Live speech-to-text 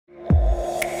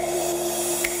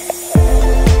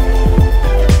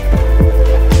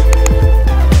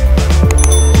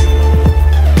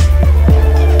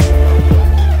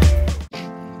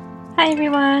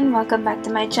welcome back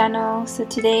to my channel. So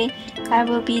today I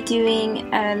will be doing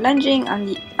lunging on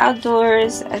the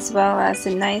outdoors as well as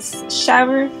a nice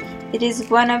shower. It is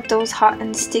one of those hot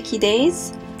and sticky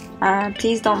days.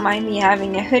 Please don't mind me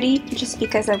having a hoodie just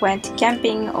because I went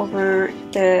camping over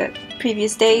the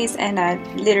previous days and I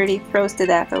literally froze to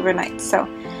death overnight. So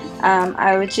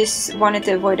I just wanted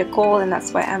to avoid a cold, and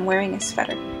that's why I'm wearing a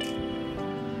sweater.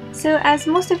 So as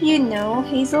most of you know,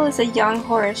 Hazel is a young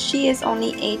horse. She is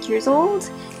only 8 years old,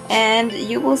 and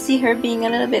you will see her being a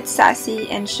little bit sassy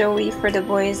and showy for the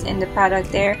boys in the paddock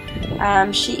there.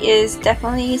 She is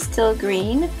definitely still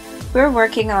green. We're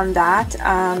working on that,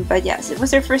 but yes, it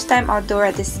was her first time outdoor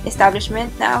at this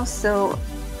establishment now, so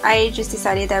I just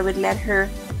decided I would let her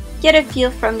get a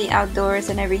feel from the outdoors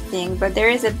and everything. But there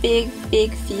is a big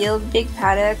field, big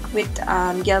paddock with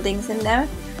geldings in there.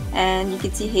 And you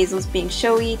can see Hazel's being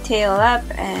showy, tail up,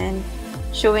 and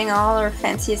showing all her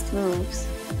fanciest moves.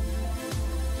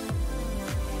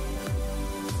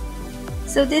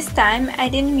 So this time I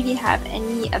didn't really have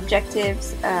any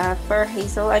objectives for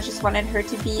Hazel. I just wanted her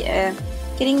to be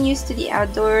getting used to the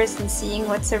outdoors and seeing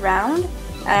what's around.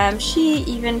 She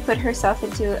even put herself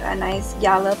into a nice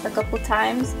gallop a couple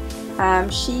times.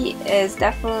 She is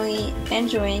definitely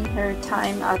enjoying her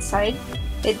time outside.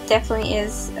 It definitely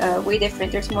is way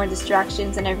different. There's more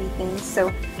distractions and everything.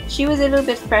 So she was a little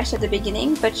bit fresh at the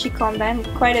beginning, but she calmed down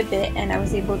quite a bit, and I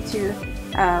was able to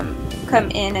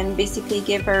come in and basically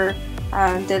give her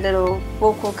the little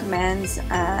vocal commands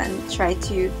and try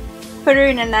to put her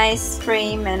in a nice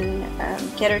frame and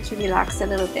get her to relax a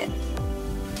little bit.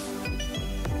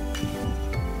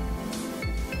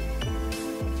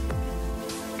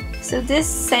 So this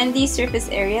sandy surface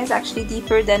area is actually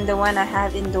deeper than the one I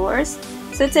have indoors.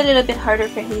 So it's a little bit harder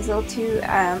for Hazel to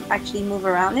actually move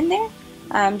around in there,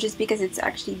 just because it's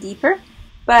actually deeper.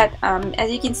 But as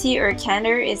you can see, her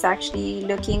canter is actually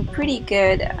looking pretty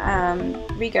good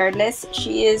regardless.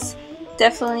 She is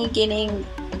definitely gaining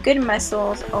good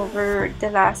muscles over the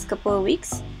last couple of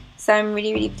weeks. So I'm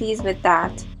really pleased with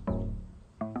that.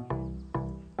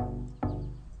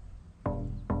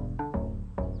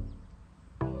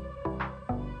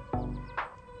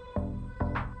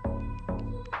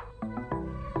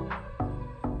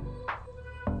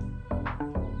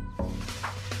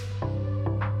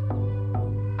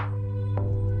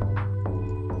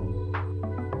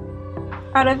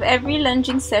 Out of every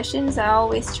lunging sessions, I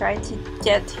always try to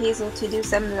get Hazel to do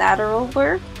some lateral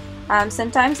work.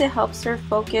 Sometimes it helps her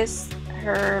focus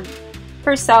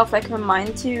herself, like her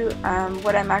mind, to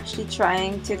what I'm actually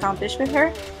trying to accomplish with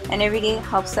her, and it really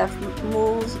helps us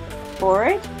move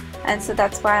forward. And so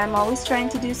that's why I'm always trying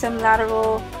to do some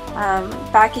lateral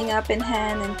backing up in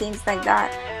hand and things like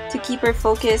that to keep her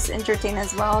focused, entertained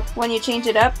as well. When you change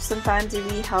it up, sometimes it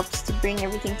really helps to bring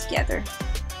everything together.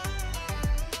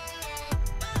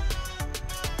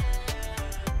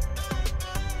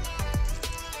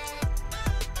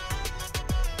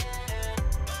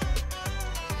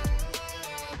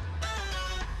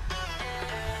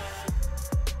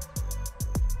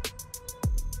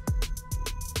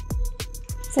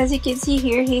 So as you can see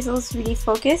here, Hazel's really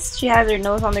focused. She has her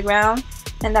nose on the ground,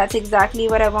 and that's exactly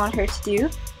what I want her to do.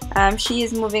 She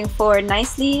is moving forward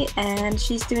nicely, and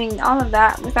she's doing all of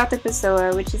that without the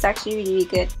Pessoa, which is actually really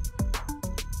good.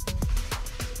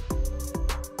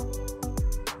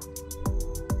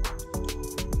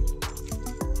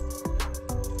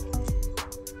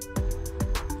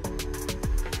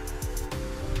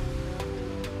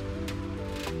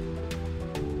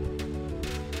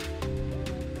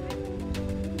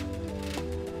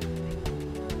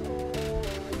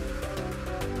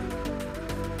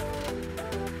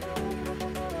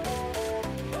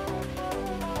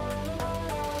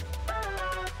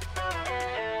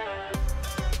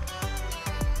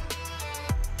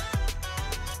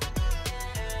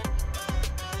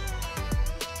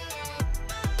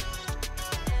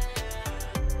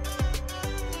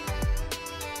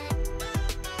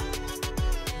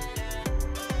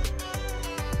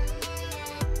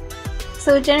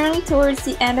 So generally towards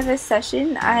the end of a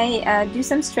session, I do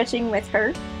some stretching with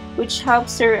her, which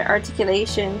helps her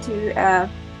articulation to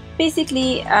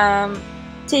basically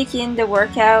take in the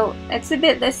workout. It's a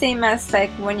bit the same as like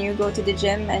when you go to the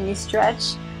gym and you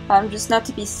stretch, just not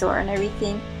to be sore and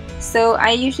everything. So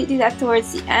I usually do that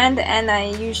towards the end, and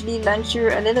I usually lunge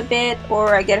her a little bit,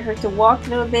 or I get her to walk a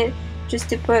little bit just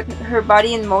to put her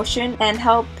body in motion and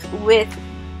help with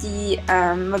the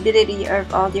mobility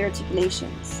of all the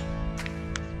articulations.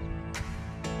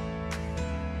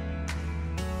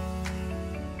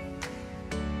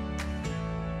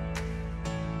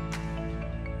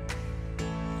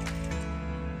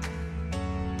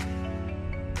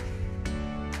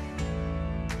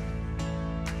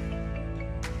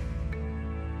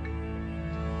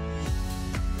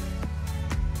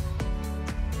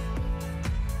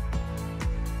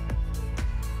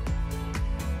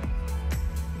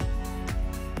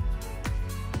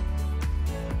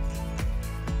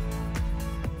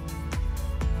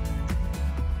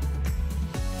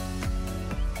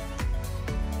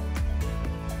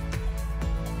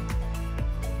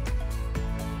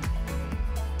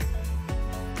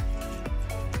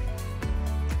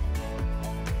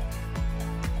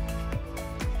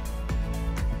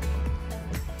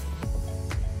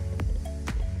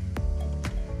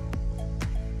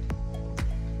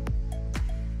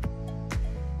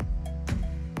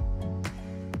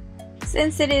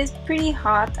 since it is pretty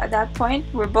hot at that point,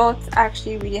 we're both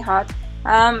actually really hot.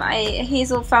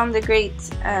 Hazel found a great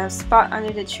spot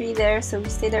under the tree there, so we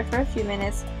stayed there for a few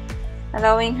minutes,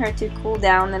 allowing her to cool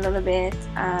down a little bit,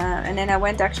 and then I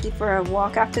went actually for a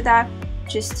walk after that,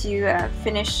 just to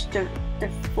finish the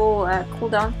full cool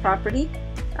down properly.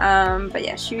 But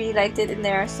yeah, she really liked it in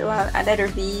there, so I let her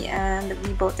be, and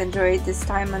we both enjoyed this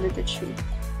time under the tree.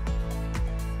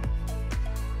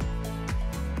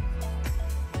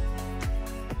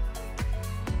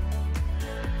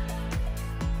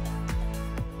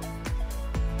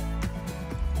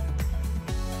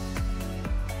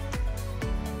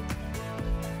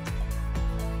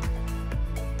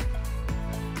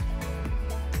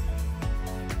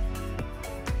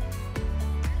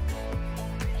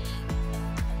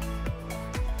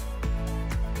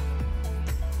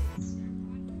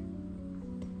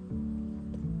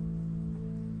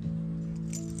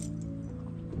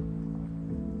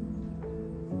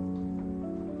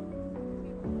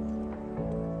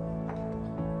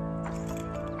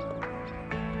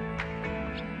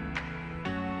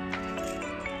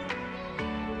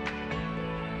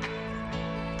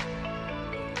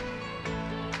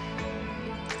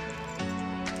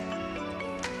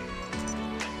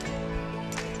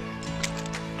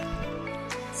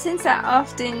 Since I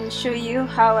often show you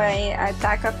how I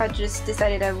tack up, I just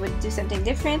decided I would do something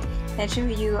different and show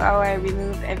you how I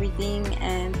remove everything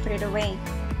and put it away.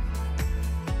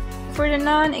 For the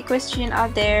non-equestrian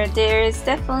out there, there's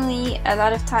definitely a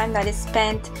lot of time that is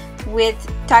spent with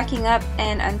tacking up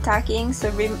and untacking,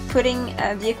 so putting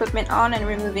the equipment on and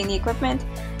removing the equipment,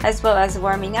 as well as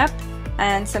warming up.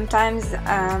 And sometimes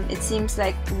it seems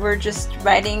like we're just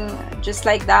riding just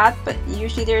like that, but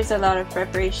usually there's a lot of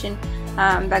preparation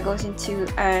that goes into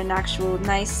an actual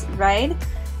nice ride,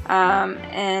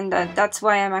 and that's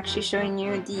why I'm actually showing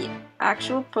you the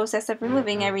actual process of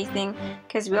removing everything,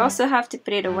 because we also have to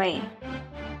put it away.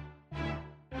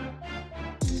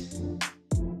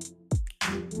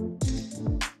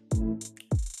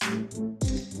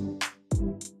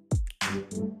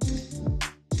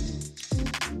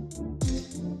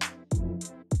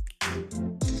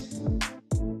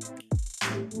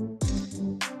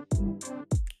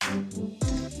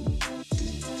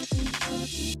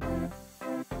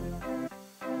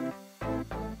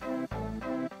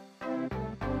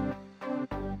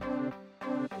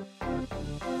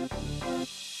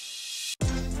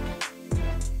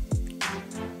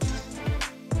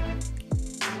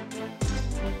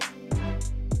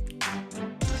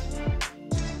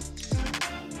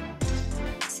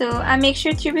 So I make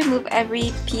sure to remove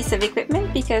every piece of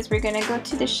equipment because we're gonna go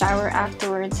to the shower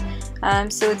afterwards.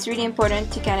 So it's really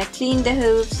important to kind of clean the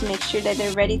hooves, make sure that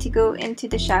they're ready to go into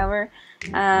the shower,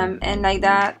 and like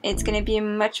that it's gonna be a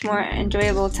much more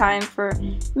enjoyable time for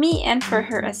me and for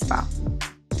her as well.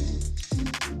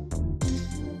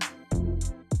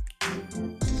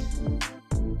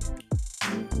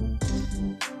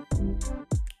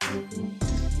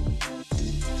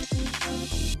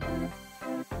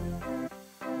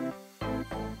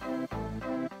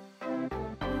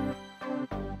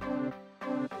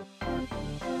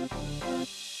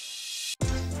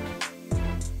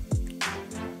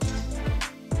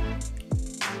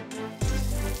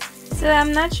 So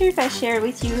I'm not sure if I shared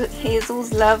with you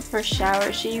Hazel's love for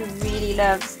shower. She really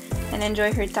loves and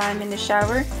enjoys her time in the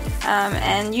shower,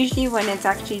 and usually when it's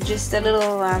actually just a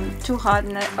little too hot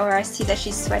or I see that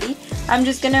she's sweaty, I'm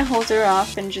just gonna hold her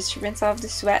off and just rinse off the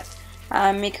sweat,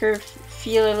 make her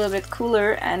feel a little bit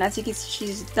cooler. And as you can see,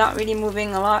 she's not really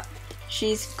moving a lot.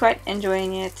 She's quite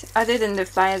enjoying it, other than the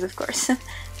flies of course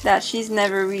that she's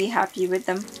never really happy with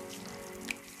them.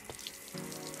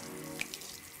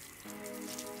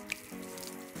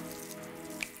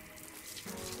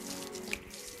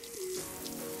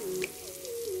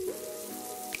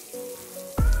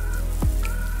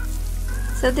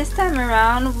 So this time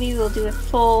around we will do a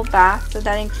full bath, so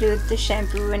that includes the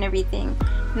shampoo and everything.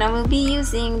 Now we'll be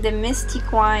using the Misty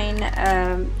Quine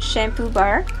shampoo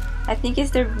bar. I think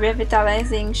it's the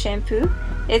revitalizing shampoo.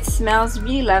 It smells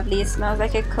really lovely. It smells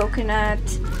like a coconut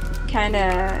kind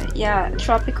of, yeah,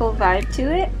 tropical vibe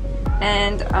to it.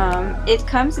 And it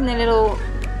comes in a little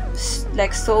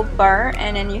like soap bar,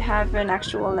 and then you have an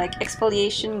actual like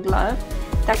exfoliation glove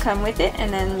that come with it,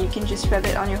 and then you can just rub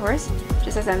it on your horse,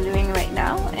 just as I'm doing right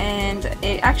now, and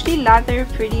it actually lathered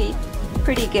pretty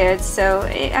good, so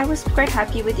I was quite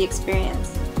happy with the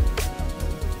experience.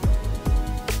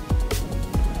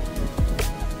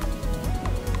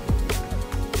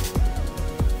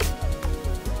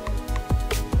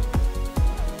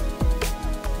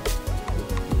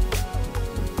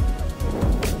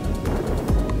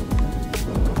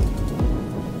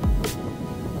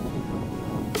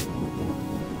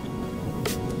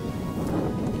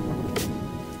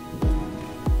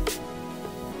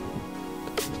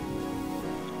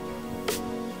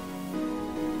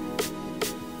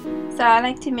 So I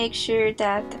like to make sure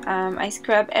that I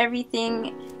scrub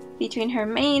everything between her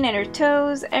mane and her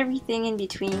toes, everything in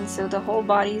between, so the whole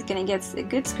body is gonna get a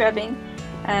good scrubbing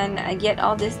and I get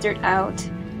all this dirt out.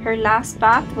 Her last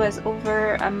bath was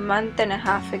over a month and a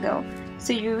half ago,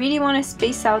 so you really want to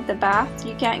space out the bath.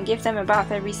 You can't give them a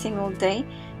bath every single day.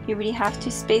 You really have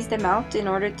to space them out in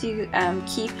order to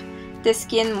keep the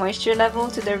skin moisture level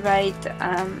to the right,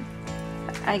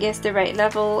 I guess the right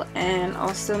level, and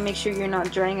also make sure you're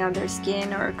not drying out their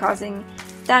skin or causing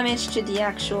damage to the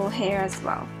actual hair as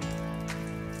well.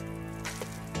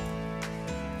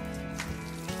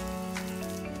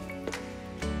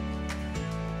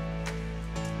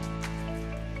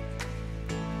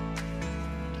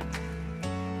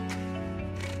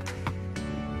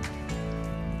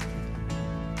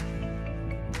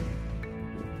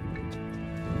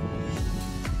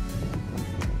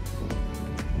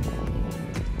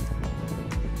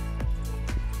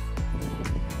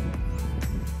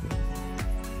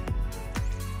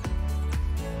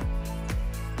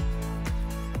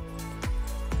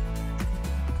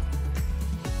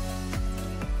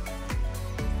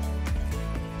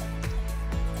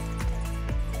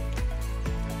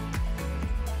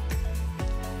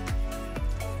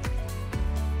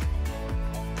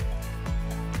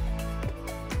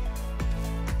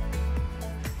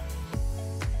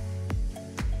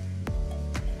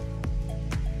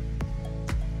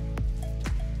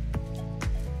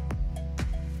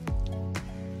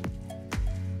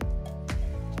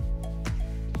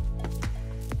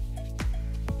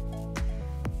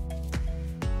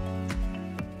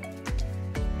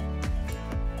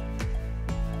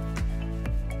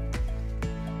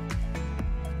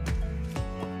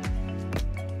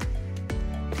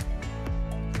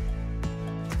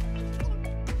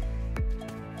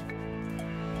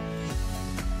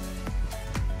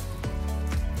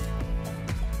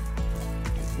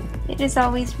 It is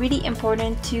always really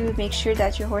important to make sure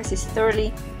that your horse is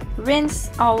thoroughly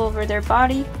rinsed all over their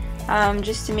body,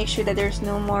 just to make sure that there's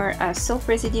no more soap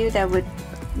residue that would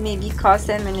maybe cause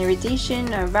them an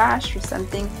irritation, a rash or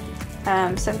something,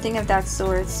 something of that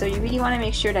sort. So you really want to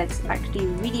make sure that it's actually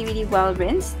really well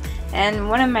rinsed. And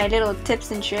one of my little tips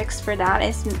and tricks for that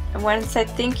is, once I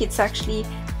think it's actually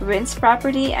rinsed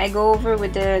properly, I go over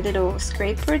with the little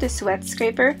scraper, the sweat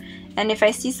scraper, and if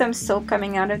I see some soap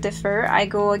coming out of the fur, I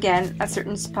go again at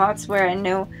certain spots where I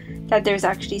know that there's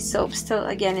actually soap still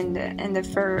again in the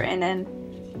fur, and then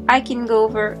I can go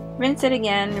over, rinse it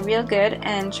again real good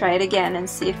and try it again and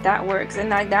see if that works. And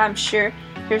like that, I'm sure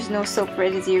there's no soap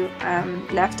residue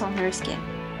left on her skin.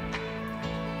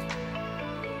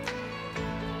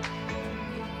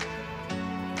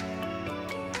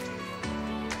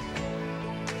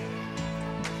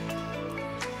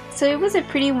 So it was a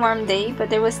pretty warm day,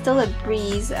 but there was still a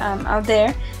breeze out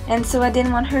there, and so I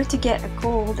didn't want her to get a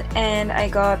cold, and I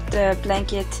got the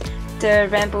blanket, the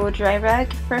Rambo dry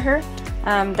rag for her,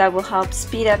 that will help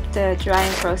speed up the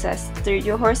drying process.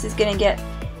 Your horse is gonna get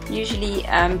usually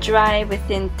dry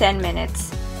within 10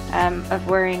 minutes of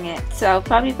wearing it. So I'll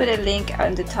probably put a link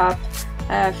on the top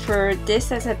for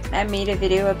this, as I made a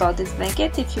video about this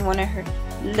blanket if you want to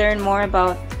learn more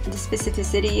about the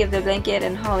specificity of the blanket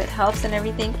and how it helps and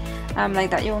everything. Like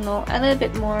that, you'll know a little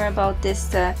bit more about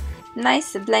this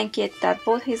nice blanket that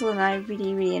both Hazel and I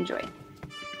really enjoy.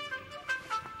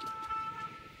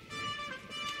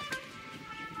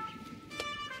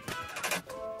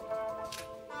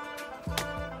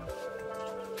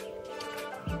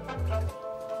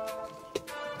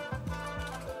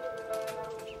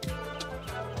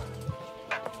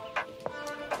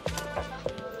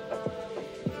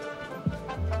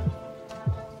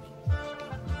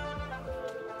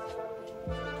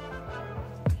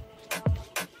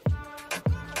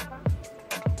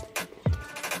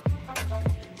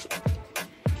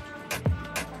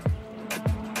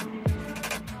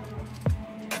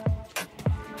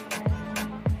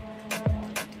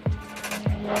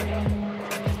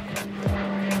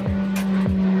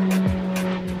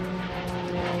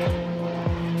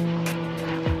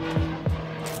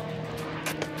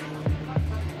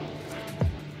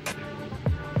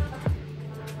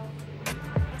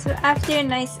 So after a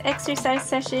nice exercise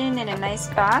session and a nice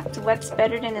bath, what's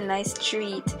better than a nice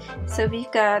treat? So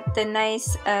we've got the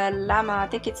nice llama, I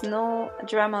think it's No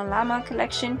Drama Llama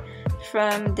collection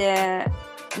from the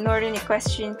Northern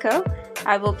Equestrian Co.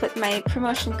 I will put my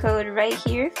promotion code right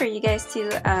here for you guys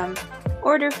to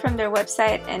order from their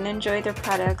website and enjoy their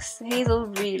products. Hazel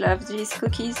really loves these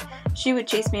cookies. She would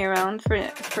chase me around for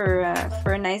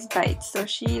a nice bite, so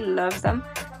she loves them.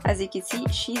 As you can see,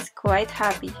 she's quite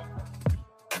happy.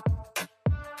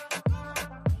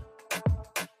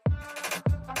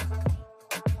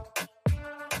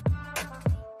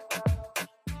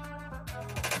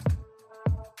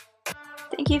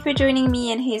 Thank you for joining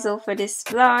me and Hazel for this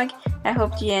vlog. I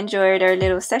hope you enjoyed our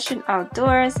little session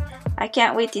outdoors. I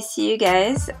can't wait to see you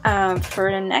guys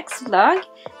for the next vlog.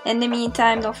 In the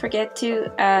meantime, don't forget to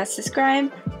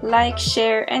subscribe, like,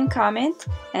 share, and comment.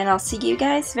 And I'll see you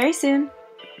guys very soon.